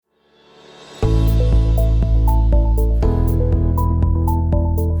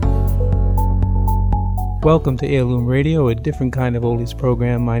Welcome to Heirloom Radio, a different kind of oldies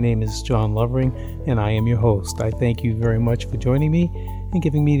program. My name is John Lovering, and I am your host. I thank you very much for joining me and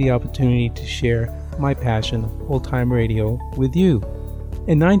giving me the opportunity to share my passion of old-time radio with you.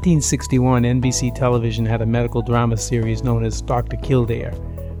 In 1961, NBC Television had a medical drama series known as Dr. Kildare.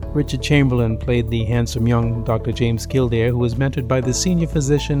 Richard Chamberlain played the handsome young Dr. James Kildare, who was mentored by the senior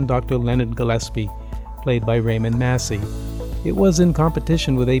physician Dr. Leonard Gillespie, played by Raymond Massey. It was in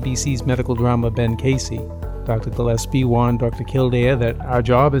competition with ABC's medical drama Ben Casey. Dr. Gillespie warned Dr. Kildare that our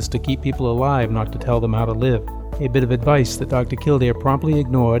job is to keep people alive, not to tell them how to live. A bit of advice that Dr. Kildare promptly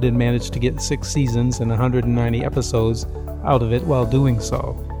ignored and managed to get 6 seasons and 190 episodes out of it while doing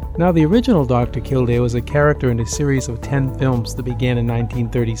so. Now, the original Dr. Kildare was a character in a series of 10 films that began in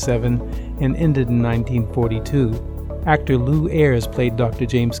 1937 and ended in 1942. Actor Lew Ayres played Dr.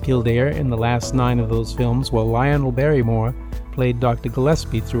 James Kildare in the last 9 of those films, while Lionel Barrymore played Dr.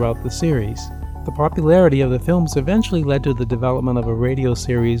 Gillespie throughout the series. The popularity of the films eventually led to the development of a radio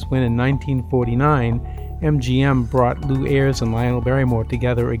series when in 1949, MGM brought Lew Ayres and Lionel Barrymore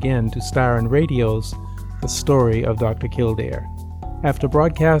together again to star in radio's The Story of Dr. Kildare. After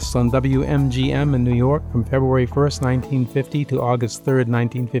broadcasts on WMGM in New York from February 1, 1950 to August 3,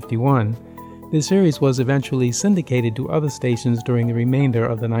 1951, the series was eventually syndicated to other stations during the remainder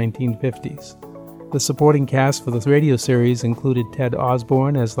of the 1950s. The supporting cast for the radio series included Ted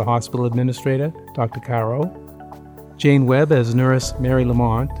Osborne as the hospital administrator, Dr. Caro, Jane Webb as Nurse Mary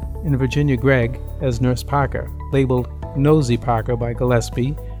Lamont, and Virginia Gregg as Nurse Parker, labeled Nosy Parker by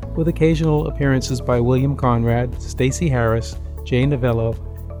Gillespie, with occasional appearances by William Conrad, Stacey Harris, Jane Novello,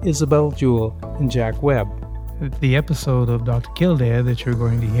 Isabel Jewell, and Jack Webb. The episode of Dr. Kildare that you're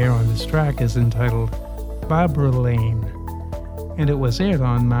going to hear on this track is entitled Barbara Lane, and it was aired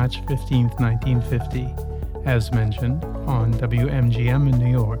on March 15, 1950, as mentioned, on WMGM in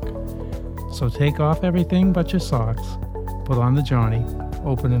New York. So take off everything but your socks, put on the Johnny,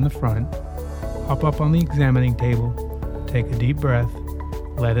 open in the front, hop up on the examining table, take a deep breath,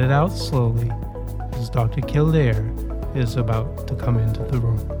 let it out slowly, as Dr. Kildare is about to come into the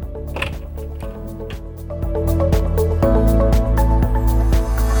room.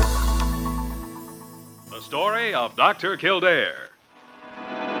 Story of Dr. Kildare.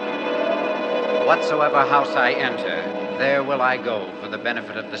 Whatsoever house I enter, there will I go for the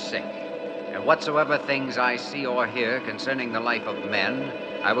benefit of the sick. And whatsoever things I see or hear concerning the life of men,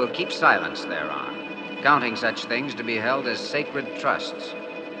 I will keep silence thereon, counting such things to be held as sacred trusts.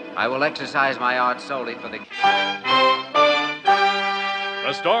 I will exercise my art solely for the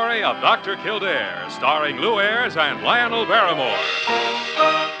Story of Dr. Kildare, starring Lew Ayres and Lionel Barrymore.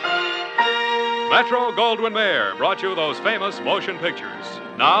 Metro-Goldwyn-Mayer brought you those famous motion pictures.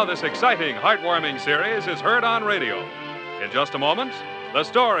 Now this exciting, heartwarming series is heard on radio. In just a moment, the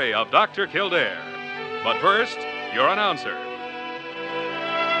story of Dr. Kildare. But first, your announcer.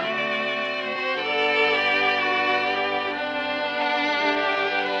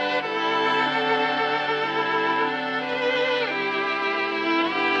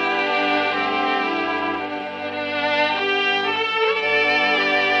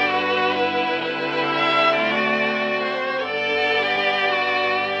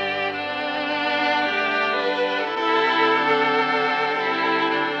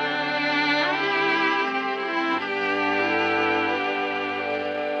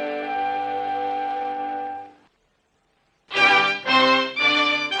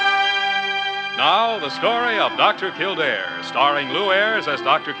 Now, the story of Dr. Kildare, starring Lew Ayres as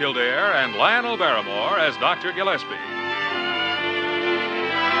Dr. Kildare and Lionel Barrymore as Dr. Gillespie.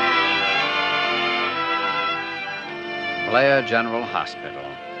 Blair General Hospital,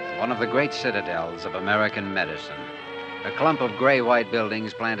 one of the great citadels of American medicine. A clump of gray-white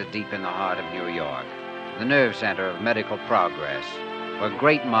buildings planted deep in the heart of New York. The nerve center of medical progress, where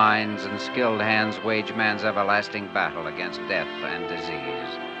great minds and skilled hands wage man's everlasting battle against death and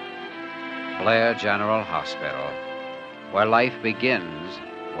disease. Blair General Hospital, where life begins,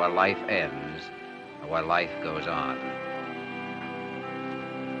 where life ends, where life goes on.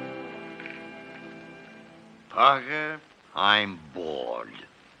 Parker, I'm bored.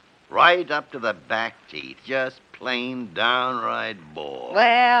 Right up to the back teeth, just plain downright bored.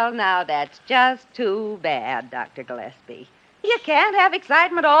 Well, now that's just too bad, Dr. Gillespie. You can't have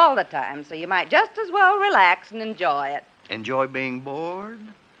excitement all the time, so you might just as well relax and enjoy it. Enjoy being bored?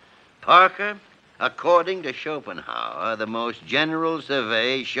 Parker, according to Schopenhauer, the most general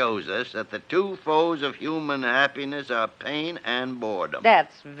survey shows us that the two foes of human happiness are pain and boredom.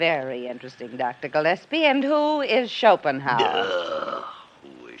 That's very interesting, Dr. Gillespie. And who is Schopenhauer?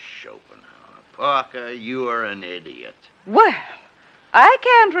 Who is Schopenhauer? Parker, you are an idiot. Well, I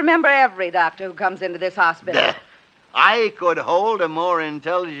can't remember every doctor who comes into this hospital. I could hold a more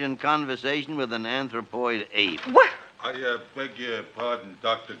intelligent conversation with an anthropoid ape. What? I beg your pardon,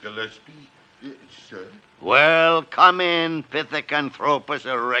 Dr. Gillespie. Sir? Well, come in, Pithecanthropus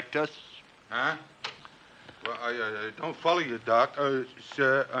erectus. Huh? Well, I don't follow you, Doc.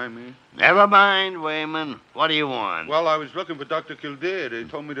 Sir, I mean. Never mind, Wayman. What do you want? Well, I was looking for Dr. Kildare. They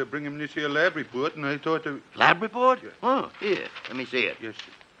told me to bring him this here lab report, and I thought to... Lab report? Yeah. Oh, here. Let me see it. Yes,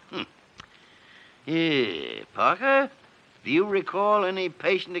 sir. Here, Parker. Do you recall any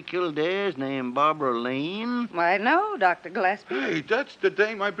patient of Kildare's named Barbara Lane? Why, no, Dr. Gillespie. Hey, that's the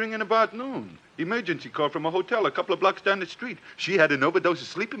dame I bring in about noon. Emergency call from a hotel a couple of blocks down the street. She had an overdose of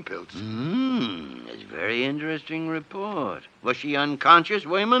sleeping pills. That's a very interesting report. Was she unconscious,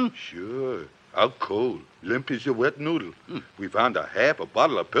 Wayman? Sure. Out cold. Limp as a wet noodle. We found a half a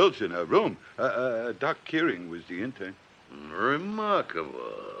bottle of pills in her room. Doc Kearing was the intern.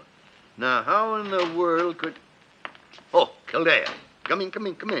 Remarkable. Now, how in the world could... Oh, Kildare. Come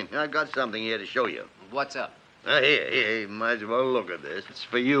in. I've got something here to show you. What's up? Here. You might as well look at this. It's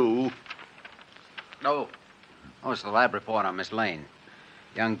for you. Oh, it's the lab report on Miss Lane.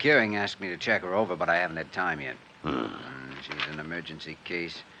 Young Kearing asked me to check her over, but I haven't had time yet. She's an emergency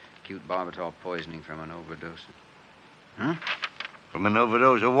case. Acute barbital poisoning from an overdose. From an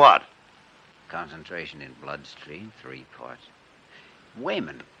overdose of what? Concentration in bloodstream, 3 parts.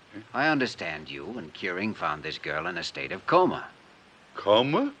 Wayman, I understand you and Kearing found this girl in a state of coma.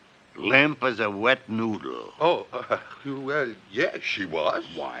 Coma? Limp as a wet noodle. Oh, well, yeah, she was.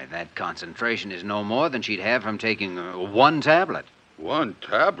 Why, that concentration is no more than she'd have from taking 1 tablet. 1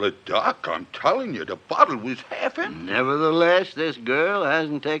 tablet, Doc. I'm telling you, the bottle was half empty. Nevertheless, this girl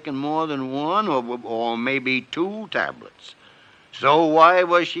hasn't taken more than 1 or maybe 2 tablets. So why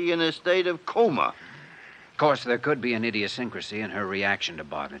was she in a state of coma? Of course, there could be an idiosyncrasy in her reaction to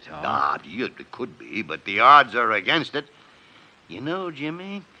barbital. It could be, but the odds are against it. You know,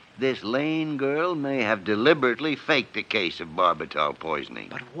 Jimmy, this Lane girl may have deliberately faked a case of barbital poisoning.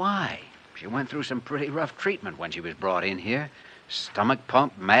 But why? She went through some pretty rough treatment when she was brought in here. Stomach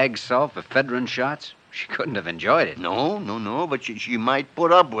pump, mag salt, ephedrine shots. She couldn't have enjoyed it. No, but she might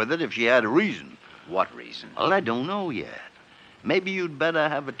put up with it if she had a reason. What reason? Well, I don't know yet. Maybe you'd better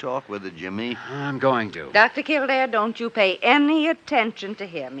have a talk with her, Jimmy. I'm going to. Dr. Kildare, don't you pay any attention to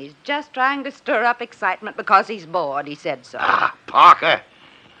him. He's just trying to stir up excitement because he's bored. He said so. Parker,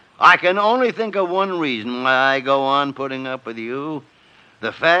 I can only think of one reason why I go on putting up with you.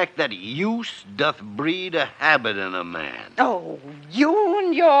 The fact that use doth breed a habit in a man. Oh, you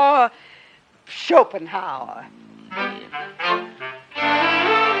and your Schopenhauer.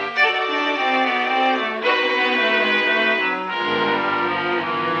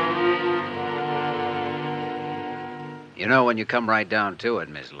 You know, when you come right down to it,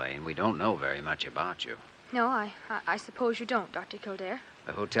 Miss Lane, we don't know very much about you. No, I suppose you don't, Dr. Kildare.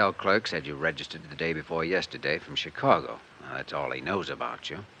 The hotel clerk said you registered the day before yesterday from Chicago. Now, that's all he knows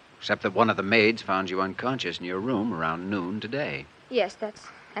about you, except that one of the maids found you unconscious in your room around noon today. Yes,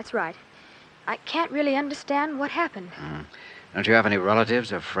 that's right. I can't really understand what happened. Don't you have any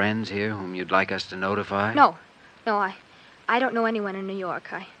relatives or friends here whom you'd like us to notify? No, I don't know anyone in New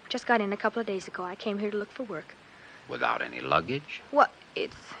York. I just got in a couple of days ago. I came here to look for work. Without any luggage? What?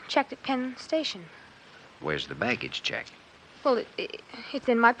 It's checked at Penn Station. Where's the baggage check? Well, it's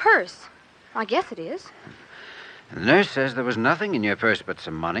in my purse. I guess it is. The nurse says there was nothing in your purse but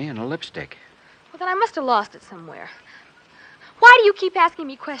some money and a lipstick. Well, then I must have lost it somewhere. Why do you keep asking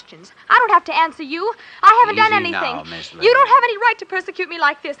me questions? I don't have to answer you. I haven't done Easy anything. now, Miss Lane. You don't have any right to persecute me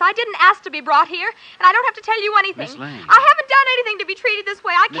like this. I didn't ask to be brought here, and I don't have to tell you anything. Miss Lane. I haven't done anything to be treated this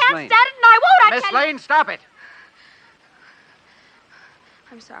way. I Miss can't Lane. stand it, and I won't. Miss Lane, stop it!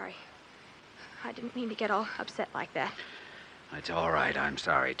 I'm sorry. I didn't mean to get all upset like that. It's all right. I'm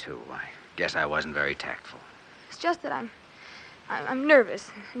sorry, too. I guess I wasn't very tactful. It's just that I'm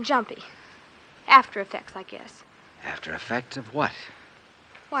nervous and jumpy. After effects, I guess. After effects of what?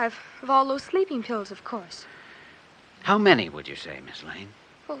 Why, of all those sleeping pills, of course. How many would you say, Miss Lane?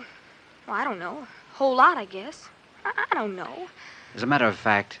 Well, I don't know. A whole lot, I guess. I don't know. As a matter of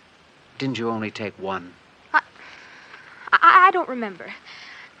fact, didn't you only take 1? I don't remember.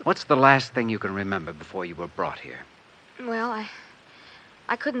 What's the last thing you can remember before you were brought here? Well,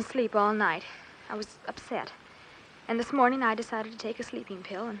 I couldn't sleep all night. I was upset. And this morning I decided to take a sleeping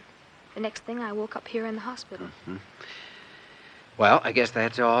pill, and the next thing I woke up here in the hospital. Well, I guess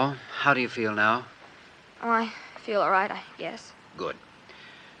that's all. How do you feel now? Oh, I feel all right, I guess. Good.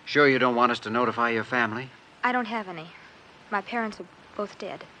 Sure you don't want us to notify your family? I don't have any. My parents are both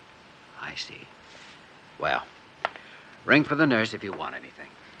dead. I see. Well, Ring for the nurse if you want anything.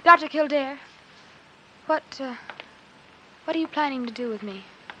 Dr. Kildare, what are you planning to do with me?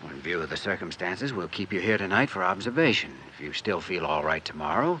 In view of the circumstances, we'll keep you here tonight for observation. If you still feel all right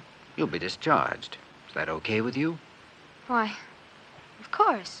tomorrow, you'll be discharged. Is that okay with you? Why, of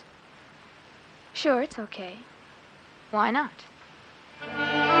course. Sure, it's okay. Why not?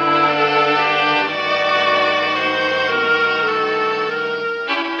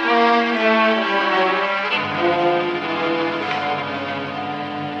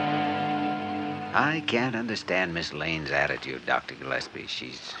 I can't understand Miss Lane's attitude, Dr. Gillespie.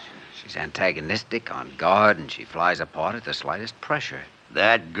 She's antagonistic, on guard, and she flies apart at the slightest pressure.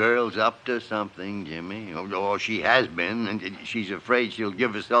 That girl's up to something, Jimmy. Or she has been, and she's afraid she'll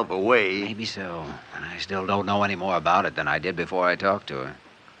give herself away. Maybe so, and I still don't know any more about it than I did before I talked to her.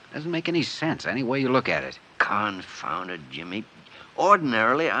 Doesn't make any sense, any way you look at it. Confound it, Jimmy.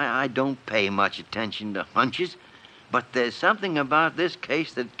 Ordinarily, I don't pay much attention to hunches, but there's something about this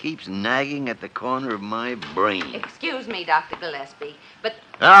case that keeps nagging at the corner of my brain. Excuse me, Dr. Gillespie, but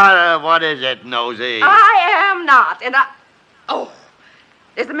What is it, Nosy? I am not, and Oh,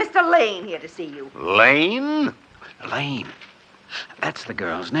 there's a Mr. Lane here to see you. Lane? Lane. That's the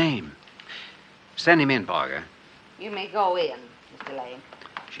girl's name. Send him in, Parker. You may go in, Mr. Lane.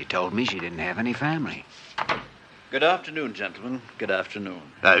 She told me she didn't have any family. Good afternoon, gentlemen. Good afternoon.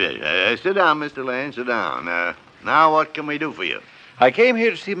 Sit down, Mr. Lane, sit down. Now what can we do for you? I came here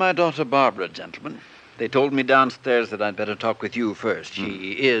to see my daughter Barbara, gentlemen. They told me downstairs that I'd better talk with you first.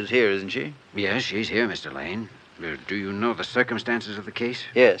 She is here, isn't she? Yes, she's here, Mr. Lane. Do you know the circumstances of the case?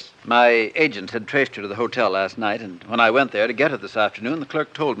 Yes. My agent had traced her to the hotel last night, and when I went there to get her this afternoon, the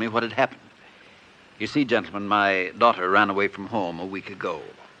clerk told me what had happened. You see, gentlemen, my daughter ran away from home a week ago.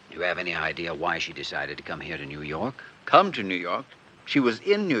 Do you have any idea why she decided to come here to New York? Come to New York? She was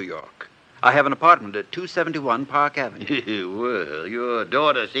in New York. I have an apartment at 271 Park Avenue. Well, your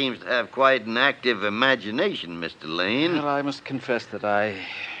daughter seems to have quite an active imagination, Mr. Lane. Well, I must confess that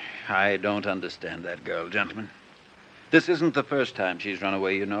I don't understand that girl, gentlemen. This isn't the first time she's run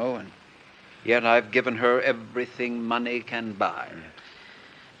away, you know, and yet I've given her everything money can buy.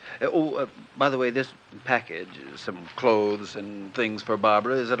 By the way, this package, some clothes and things for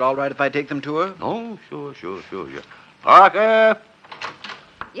Barbara, is it all right if I take them to her? Oh, sure. Parker!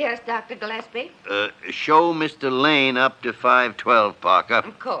 Yes, Dr. Gillespie? Show Mr. Lane up to 512, Parker.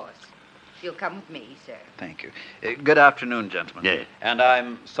 Of course. You'll come with me, sir. Thank you. Good afternoon, gentlemen. Yeah. And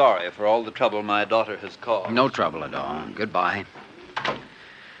I'm sorry for all the trouble my daughter has caused. No trouble at all. Goodbye.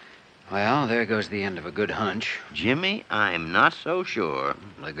 Well, there goes the end of a good hunch. Jimmy, I'm not so sure.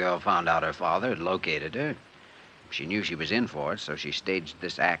 The girl found out her father had located her. She knew she was in for it, so she staged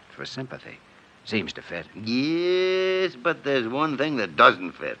this act for sympathy. Seems to fit. Yes, but there's one thing that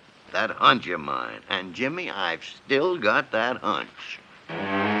doesn't fit. That hunch of mine. And, Jimmy, I've still got that hunch.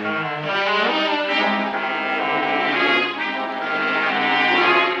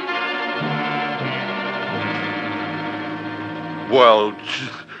 Well,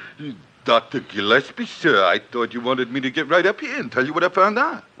 Dr. Gillespie, sir, I thought you wanted me to get right up here and tell you what I found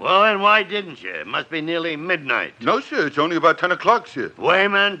out. Well, then why didn't you? It must be nearly midnight. No, sir, it's only about 10 o'clock, sir.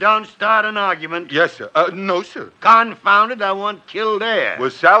 Wayman, don't start an argument. Yes, sir. No, sir. Confound it, I want Kildare. Well,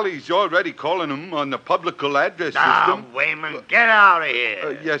 Sally's already calling him on the publical address system. Wayman, get out of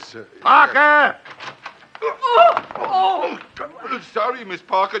here. Yes, sir. Parker! Sorry, Miss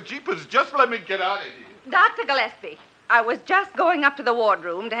Parker. Jeepers, just let me get out of here. Dr. Gillespie, I was just going up to the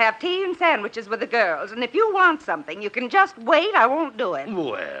wardroom to have tea and sandwiches with the girls, and if you want something, you can just wait. I won't do it.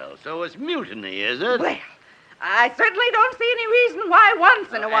 Well, so it's mutiny, is it? Well, I certainly don't see any reason why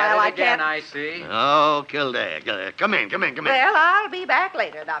once in a while I can't... I see. Oh, Kildare. Come in. Well, I'll be back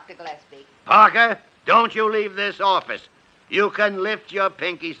later, Dr. Gillespie. Parker, don't you leave this office. You can lift your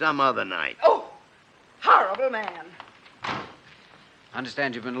pinky some other night. Oh, horrible man.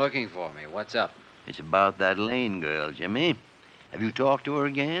 Understand you've been looking for me. What's up? It's about that Lane girl, Jimmy. Have you talked to her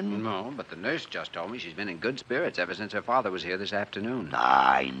again? No, but the nurse just told me she's been in good spirits ever since her father was here this afternoon.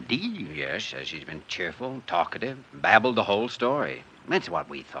 Ah, indeed. Yes, says she's been cheerful, talkative, babbled the whole story. That's what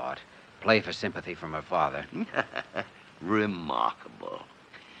we thought. Play for sympathy from her father. Remarkable.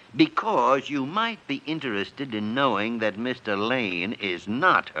 Because you might be interested in knowing that Mr. Lane is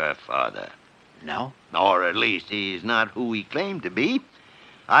not her father. No? Or at least he's not who he claimed to be.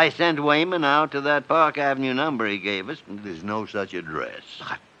 I sent Wayman out to that Park Avenue number he gave us. There's no such address.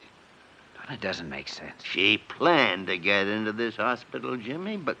 But it doesn't make sense. She planned to get into this hospital,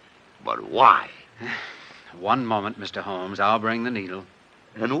 Jimmy, but why? One moment, Mr. Holmes. I'll bring the needle.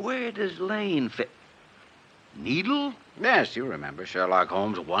 And where does Lane fit? Needle? Yes, you remember Sherlock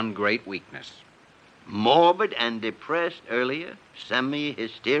Holmes' one great weakness. Morbid and depressed earlier,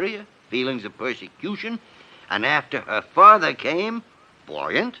 semi-hysteria, feelings of persecution, and after her father came,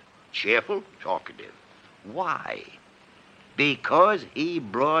 buoyant, cheerful, talkative. Why? Because he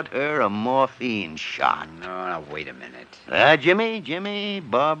brought her a morphine shot. No, wait a minute. Jimmy,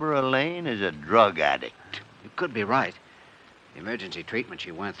 Barbara Lane is a drug addict. You could be right. The emergency treatment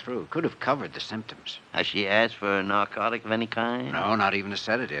she went through could have covered the symptoms. Has she asked for a narcotic of any kind? No, not even a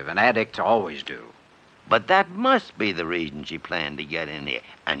sedative. And addicts always do. But that must be the reason she planned to get in here.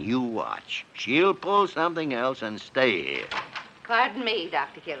 And you watch. She'll pull something else and stay here. Pardon me,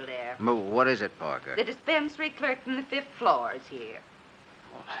 Dr. Kildare. But what is it, Parker? The dispensary clerk from the 5th floor is here.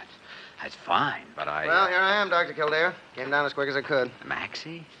 Well, that's fine, but Well, here I am, Dr. Kildare. Came down as quick as I could.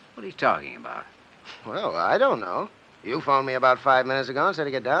 Maxie? What are you talking about? Well, I don't know. You phoned me about 5 minutes ago and said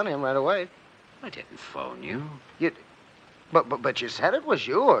to get down to him right away. I didn't phone you. But you said it was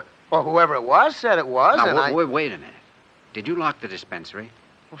you, or whoever it was said it was, Now, and wait a minute. Did you lock the dispensary?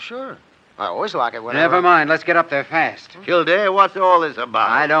 Well, sure. I always lock it whenever... Never mind. Let's get up there fast. Kildare, what's all this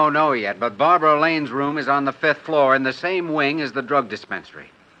about? I don't know yet, but Barbara Lane's room is on the 5th floor in the same wing as the drug dispensary.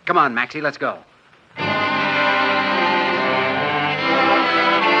 Come on, Maxie, let's go.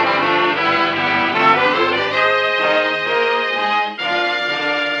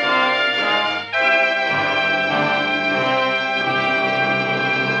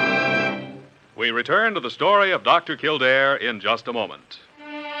 We return to the story of Dr. Kildare in just a moment.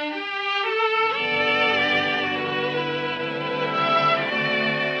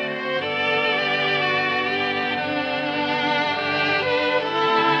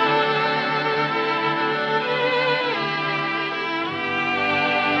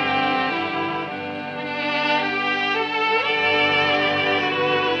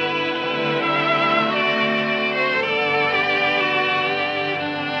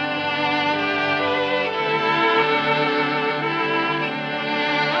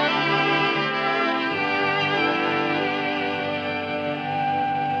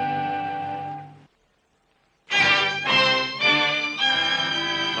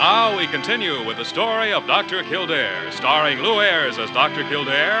 Now we continue with the story of Dr. Kildare, starring Lou Ayres as Dr.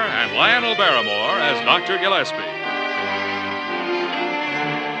 Kildare and Lionel Barrymore as Dr. Gillespie.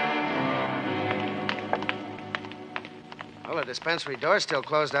 Well, the dispensary door's still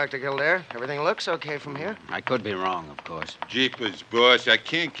closed, Dr. Kildare. Everything looks okay from here. I could be wrong, of course. Jeepers, boss, I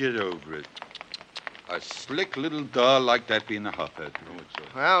can't get over it. A slick little doll like that being a hophead. Oh, it's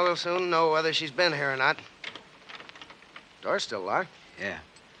a... Well, we'll soon know whether she's been here or not. Door's still locked. Yeah.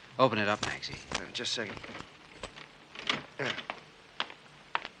 Open it up, Maxie. Just a second.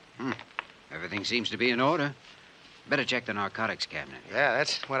 Everything seems to be in order. Better check the narcotics cabinet. Yeah,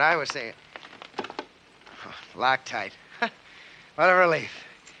 that's what I was thinking. Locked tight. What a relief.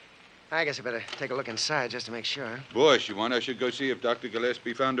 I guess I better take a look inside just to make sure. Boss, you want I should go see if Dr.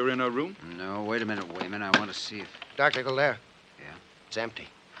 Gillespie found her in her room? No, wait a minute, Wayman. I want to see if... Dr. Kildare. Yeah? It's empty.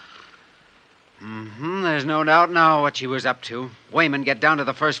 There's no doubt now what she was up to. Wayman, get down to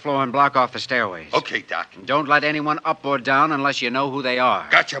the 1st floor and block off the stairways. Okay, Doc. And don't let anyone up or down unless you know who they are.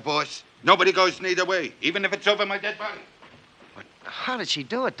 Gotcha, boss. Nobody goes neither way, even if it's over my dead body. How did she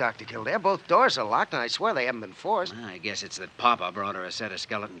do it, Dr. Kildare? Both doors are locked, and I swear they haven't been forced. I guess it's that Papa brought her a set of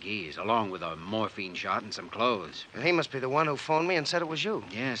skeleton keys, along with a morphine shot and some clothes. And he must be the one who phoned me and said it was you.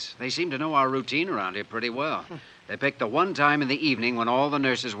 Yes, they seem to know our routine around here pretty well. They picked the one time in the evening when all the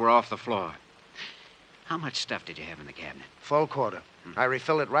nurses were off the floor. How much stuff did you have in the cabinet? Full quarter. I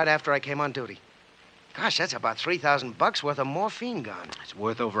refilled it right after I came on duty. Gosh, that's about $3,000 worth of morphine gone. It's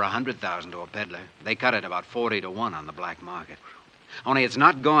worth over $100,000 to a peddler. They cut it about 40 to 1 on the black market. Only it's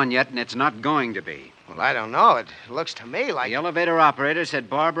not gone yet, and it's not going to be. Well, I don't know. It looks to me like... The elevator operator said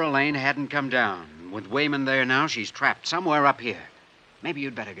Barbara Lane hadn't come down. With Wayman there now, she's trapped somewhere up here. Maybe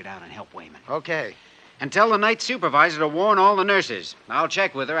you'd better get out and help Wayman. Okay. And tell the night supervisor to warn all the nurses. I'll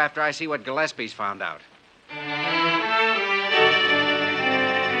check with her after I see what Gillespie's found out.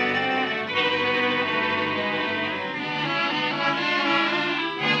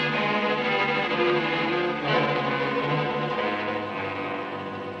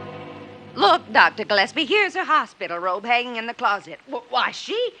 Look, Dr. Gillespie, here's her hospital robe hanging in the closet. Why,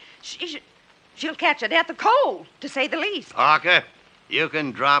 she'll catch a death of cold, to say the least. Parker, you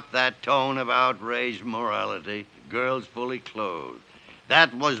can drop that tone of outraged morality. The girl's fully clothed.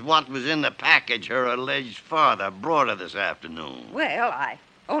 That was what was in the package her alleged father brought her this afternoon. Well, I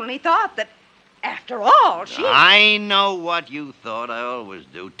only thought that, after all, she... I know what you thought. I always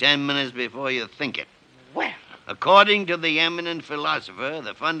do. 10 minutes before you think it. Well... According to the eminent philosopher,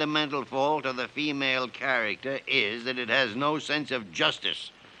 the fundamental fault of the female character is that it has no sense of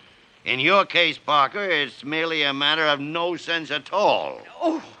justice. In your case, Parker, it's merely a matter of no sense at all.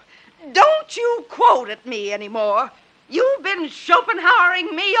 Oh, don't you quote at me anymore. You've been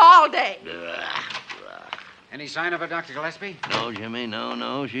Schopenhauering me all day. Any sign of her, Dr. Gillespie? No, Jimmy,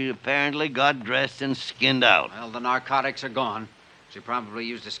 no. She apparently got dressed and skinned out. Well, the narcotics are gone. She probably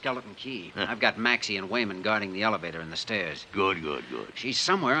used a skeleton key. I've got Maxie and Wayman guarding the elevator and the stairs. Good. She's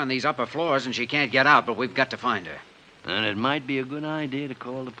somewhere on these upper floors, and she can't get out, but we've got to find her. And it might be a good idea to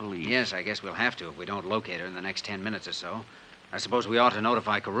call the police. Yes, I guess we'll have to if we don't locate her in the next 10 minutes or so. I suppose we ought to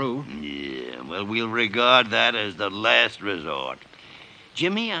notify Carew. Yeah, well, we'll regard that as the last resort.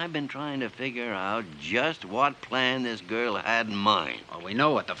 Jimmy, I've been trying to figure out just what plan this girl had in mind. Well, we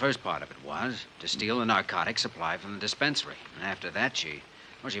know what the first part of it was, to steal the narcotic supply from the dispensary. And after that, she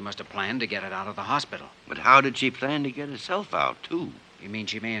must have planned to get it out of the hospital. But how did she plan to get herself out, too? You mean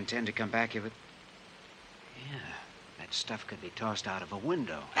she may intend to come back if it... Yeah, that stuff could be tossed out of a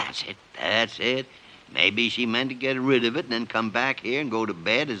window. That's it. Maybe she meant to get rid of it and then come back here and go to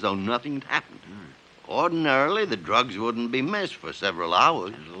bed as though nothing had happened. Ordinarily, the drugs wouldn't be missed for several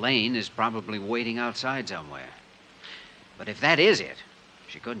hours. And Lane is probably waiting outside somewhere. But if that is it,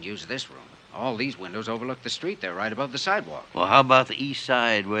 she couldn't use this room. All these windows overlook the street. They're right above the sidewalk. Well, how about the east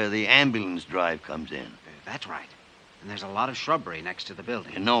side where the ambulance drive comes in? That's right. And there's a lot of shrubbery next to the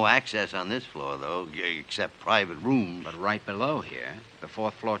building. And no access on this floor, though, except private rooms. But right below here, the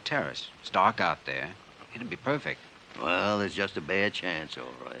fourth floor terrace. It's dark out there. It'd be perfect. Well, there's just a bare chance, all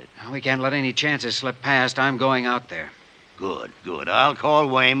right. We can't let any chances slip past. I'm going out there. Good. I'll call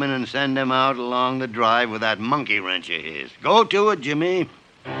Wayman and send him out along the drive with that monkey wrench of his. Go to it, Jimmy.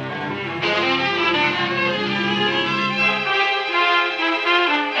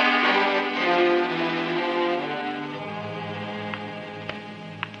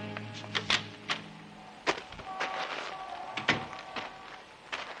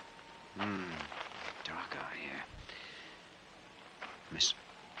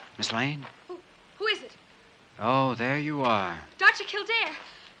 Miss Lane? Who is it? Oh, there you are. Dr. Kildare.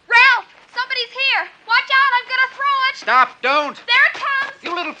 Ralph! Somebody's here! Watch out! I'm gonna throw it! Stop! Don't! There it comes!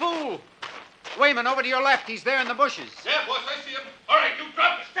 You little fool! Wayman, over to your left. He's there in the bushes. Yeah, boss, I see him. All right, you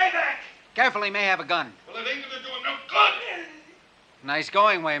drop it. Stay back. Careful, he may have a gun. Well, it ain't gonna do him no good. Nice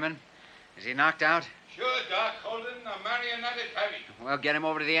going, Wayman. Is he knocked out? Sure, Doc. Holding a marionette heavy. Well, get him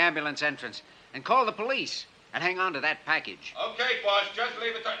over to the ambulance entrance. And call the police. And hang on to that package. Okay, boss. Just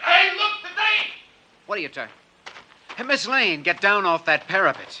leave it to... Hey, look, the date! What are you trying? Hey, Miss Lane, get down off that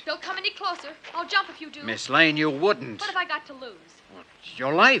parapet. Don't come any closer. I'll jump if you do. Miss Lane, you wouldn't. What have I got to lose? Well,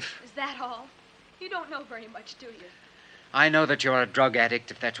 your life. Is that all? You don't know very much, do you? I know that you're a drug addict,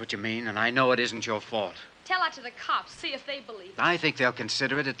 if that's what you mean, and I know it isn't your fault. Tell that to the cops. See if they believe it. I think they'll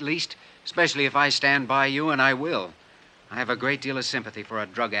consider it at least, especially if I stand by you, and I will. I have a great deal of sympathy for a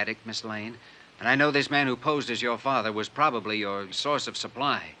drug addict, Miss Lane. And I know this man who posed as your father was probably your source of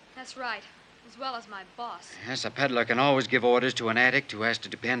supply. That's right. As well as my boss. Yes, a peddler can always give orders to an addict who has to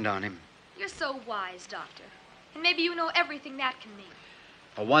depend on him. You're so wise, Doctor. And maybe you know everything that can mean.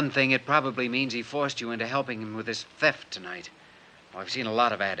 For one thing, it probably means he forced you into helping him with his theft tonight. Oh, I've seen a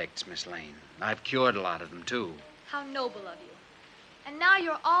lot of addicts, Miss Lane. I've cured a lot of them, too. How noble of you. And now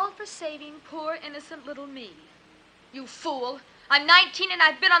you're all for saving poor, innocent little me. You fool. I'm 19 and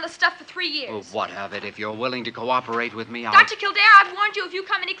I've been on the stuff for 3 years. Oh, what of it? If you're willing to cooperate with me, I'll... Dr. Kildare, I've warned you. If you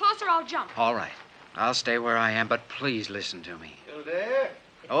come any closer, I'll jump. All right. I'll stay where I am, but please listen to me. Kildare?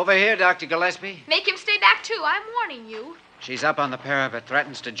 Over here, Dr. Gillespie. Make him stay back, too. I'm warning you. She's up on the parapet,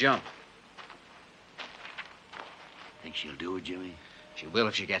 threatens to jump. Think she'll do it, Jimmy? She will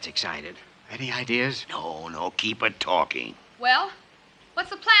if she gets excited. Any ideas? No, keep her talking. Well, what's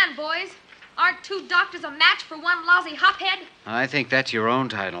the plan, boys? Aren't 2 doctors a match for one lousy hophead? I think that's your own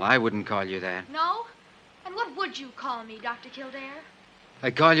title. I wouldn't call you that. No? And what would you call me, Dr. Kildare?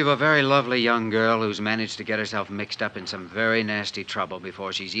 I'd call you a very lovely young girl who's managed to get herself mixed up in some very nasty trouble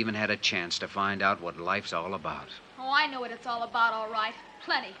before she's even had a chance to find out what life's all about. Oh, I know what it's all about, all right.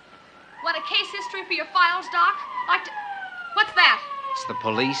 Plenty. Want a case history for your files, Doc? What's that? It's the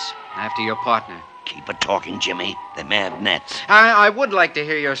police after your partner. Keep her talking, Jimmy. They may have nets. I would like to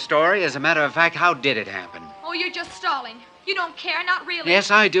hear your story. As a matter of fact, how did it happen? Oh, you're just stalling. You don't care, not really.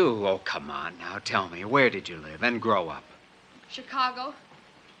 Yes, I do. Oh, come on now. Tell me, where did you live and grow up? Chicago.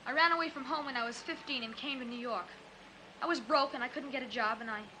 I ran away from home when I was 15 and came to New York. I was broke and I couldn't get a job and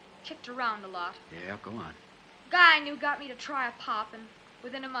I kicked around a lot. Yeah, go on. A guy I knew got me to try a pop and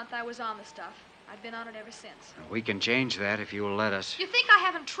within a month I was on the stuff. I've been on it ever since. We can change that if you'll let us. You think I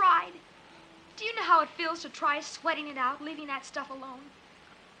haven't tried? Do you know how it feels to try sweating it out, leaving that stuff alone?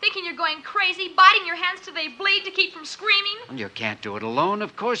 thinking you're going crazy, biting your hands till they bleed to keep from screaming. Well, you can't do it alone.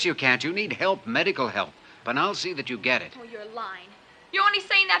 Of course you can't. You need help, medical help. But I'll see that you get it. Oh, you're lying. You're only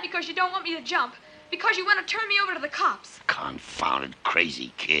saying that because you don't want me to jump. Because you want to turn me over to the cops. Confounded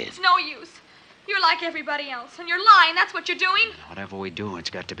crazy kid. It's no use. You're like everybody else, and you're lying. That's what you're doing. Whatever we do, it's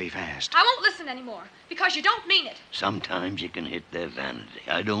got to be fast. I won't listen anymore, because you don't mean it. Sometimes you can hit their vanity.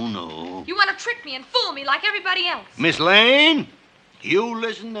 I don't know. You want to trick me and fool me like everybody else. Miss Lane, you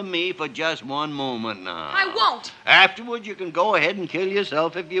listen to me for just one moment now. I won't. Afterward, you can go ahead and kill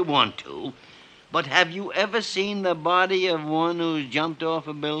yourself if you want to. But have you ever seen the body of one who's jumped off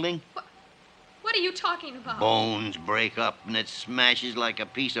a building? What are you talking about? Bones break up and it smashes like a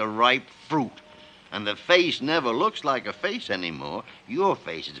piece of ripe fruit. And the face never looks like a face anymore. Your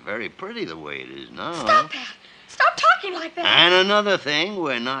face is very pretty the way it is now. Stop that. Stop talking like that. And another thing,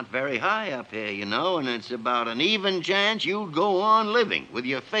 we're not very high up here, you know, and it's about an even chance you'd go on living with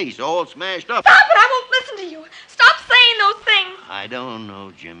your face all smashed up. Stop it. I won't listen to you. Stop saying those things. I don't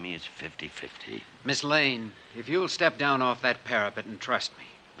know, Jimmy. It's 50-50. Miss Lane, if you'll step down off that parapet and trust me,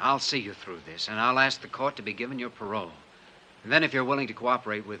 I'll see you through this, and I'll ask the court to be given your parole. And then if you're willing to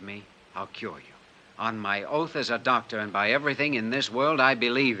cooperate with me, I'll cure you. On my oath as a doctor and by everything in this world I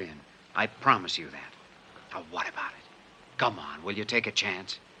believe in, I promise you that. Now, what about it? Come on, will you take a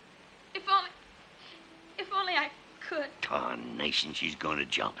chance? If only I could. Tarnation, she's going to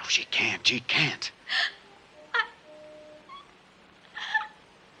jump. No, she can't. She can't.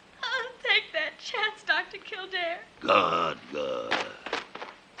 I'll take that chance, Dr. Kildare. Good, good.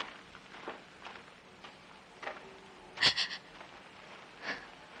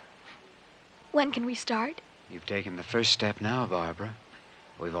 When can we start? You've taken the first step now, Barbara.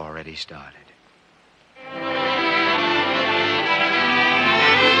 We've already started.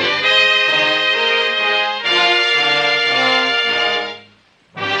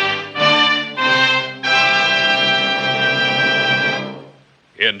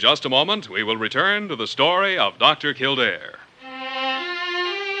 In just a moment, we will return to the story of Dr. Kildare.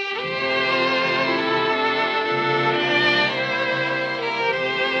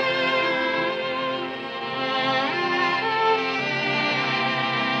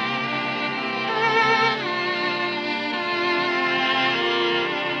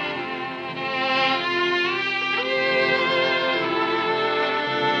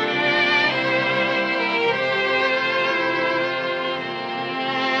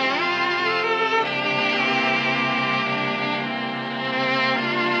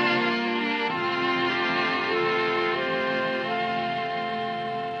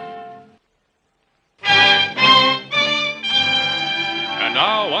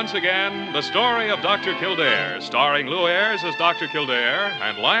 Once again, the story of Dr. Kildare, starring Lou Ayres as Dr. Kildare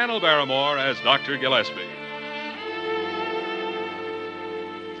and Lionel Barrymore as Dr. Gillespie.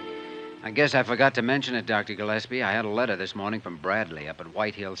 I guess I forgot to mention it, Dr. Gillespie. I had a letter this morning from Bradley up at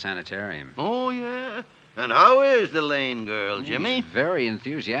White Hill Sanitarium. Oh, yeah? And how is the Lane girl, Jimmy? He's very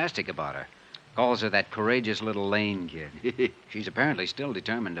enthusiastic about her. Calls her that courageous little Lane kid. She's apparently still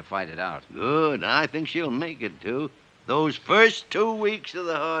determined to fight it out. Good. I think she'll make it, too. Those first 2 weeks are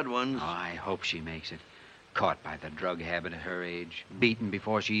the hard ones. Oh, I hope she makes it. Caught by the drug habit at her age. Beaten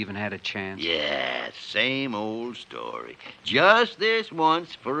before she even had a chance. Yeah, same old story. Just this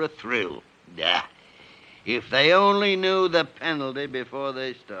once for a thrill. If they only knew the penalty before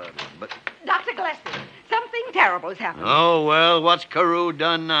they started. But Dr. Gillespie, something terrible has happened. Oh, well, what's Carew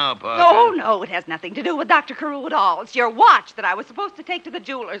done now, Parker? Oh, no, it has nothing to do with Dr. Carew at all. It's your watch that I was supposed to take to the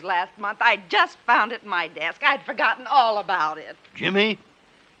jeweler's last month. I just found it in my desk. I'd forgotten all about it. Jimmy,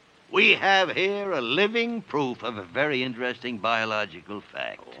 we have here a living proof of a very interesting biological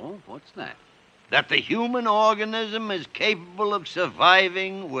fact. Oh, what's that? That the human organism is capable of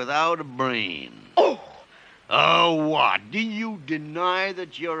surviving without a brain. Oh! Oh, what? Do you deny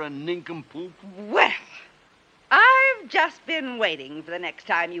that you're a nincompoop? Well, I've just been waiting for the next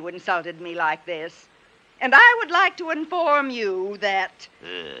time you insulted me like this. And I would like to inform you that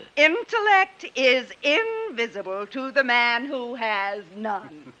intellect is invisible to the man who has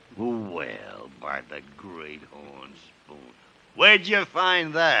none. Well, by the great horn spoon. Where'd you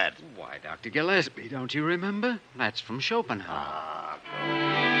find that? Why, Dr. Gillespie, don't you remember? That's from Schopenhauer.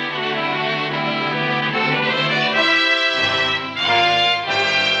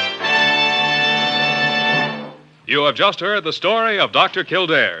 You have just heard the story of Dr.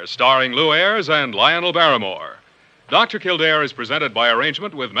 Kildare, starring Lou Ayres and Lionel Barrymore. Dr. Kildare is presented by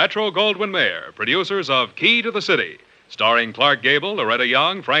arrangement with Metro-Goldwyn-Mayer, producers of Key to the City, starring Clark Gable, Loretta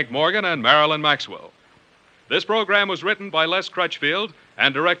Young, Frank Morgan, and Marilyn Maxwell. This program was written by Les Crutchfield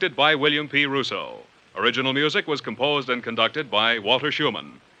and directed by William P. Russo. Original music was composed and conducted by Walter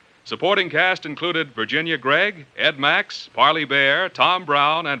Schumann. Supporting cast included Virginia Gregg, Ed Max, Parley Bear, Tom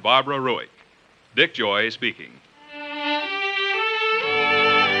Brown, and Barbara Ruick. Dick Joy speaking.